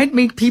 It might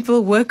make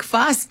people work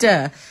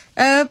faster.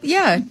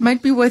 It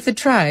might be worth a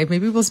try.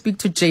 Maybe we'll speak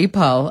to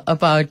J-PAL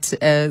about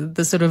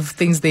the sort of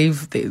things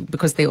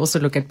because they also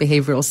look at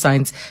behavioral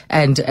science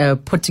and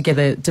put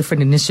together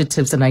different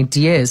initiatives and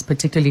ideas,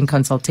 particularly in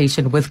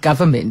consultation with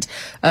government.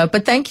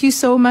 But thank you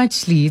so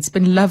much, Lee. It's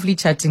been lovely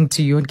chatting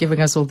to you and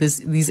giving us all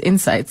these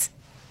insights.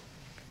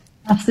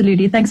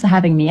 Absolutely. Thanks for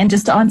having me. And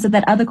just to answer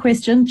that other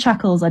question,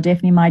 chuckles are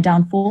definitely my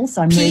downfall.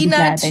 So I'm really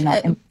glad they're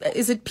not.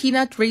 Is it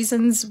peanut,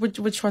 raisins?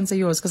 Which ones are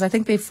yours? Because I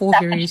think there are 4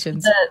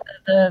 variations.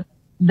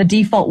 The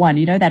default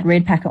one, that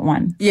red packet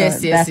one.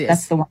 Yes, so yes.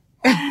 That's the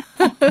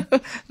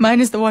one.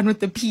 Mine is the one with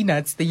the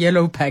peanuts, the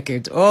yellow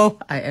packet. Oh,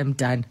 I am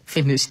done.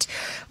 Finished.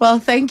 Well,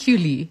 thank you,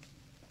 Lee.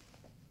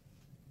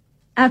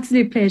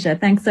 Absolute pleasure.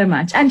 Thanks so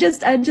much. And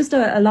just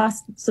a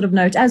last sort of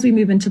note, as we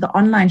move into the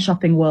online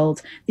shopping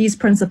world, these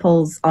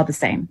principles are the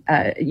same.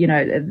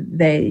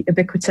 They're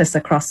ubiquitous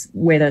across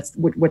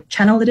what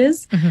channel it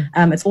is.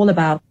 Mm-hmm. It's all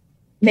about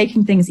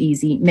making things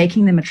easy,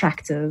 making them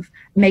attractive,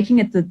 making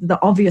it the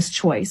obvious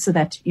choice so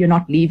that you're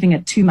not leaving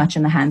it too much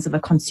in the hands of a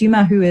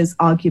consumer who is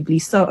arguably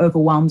so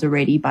overwhelmed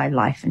already by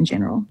life in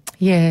general.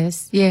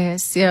 Yes.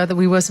 Yeah,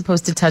 we were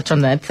supposed to touch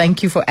on that.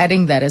 Thank you for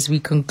adding that as we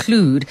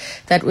conclude.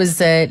 That was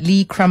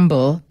Lee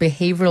Crumble,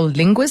 behavioral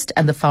linguist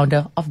and the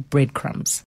founder of Breadcrumbs.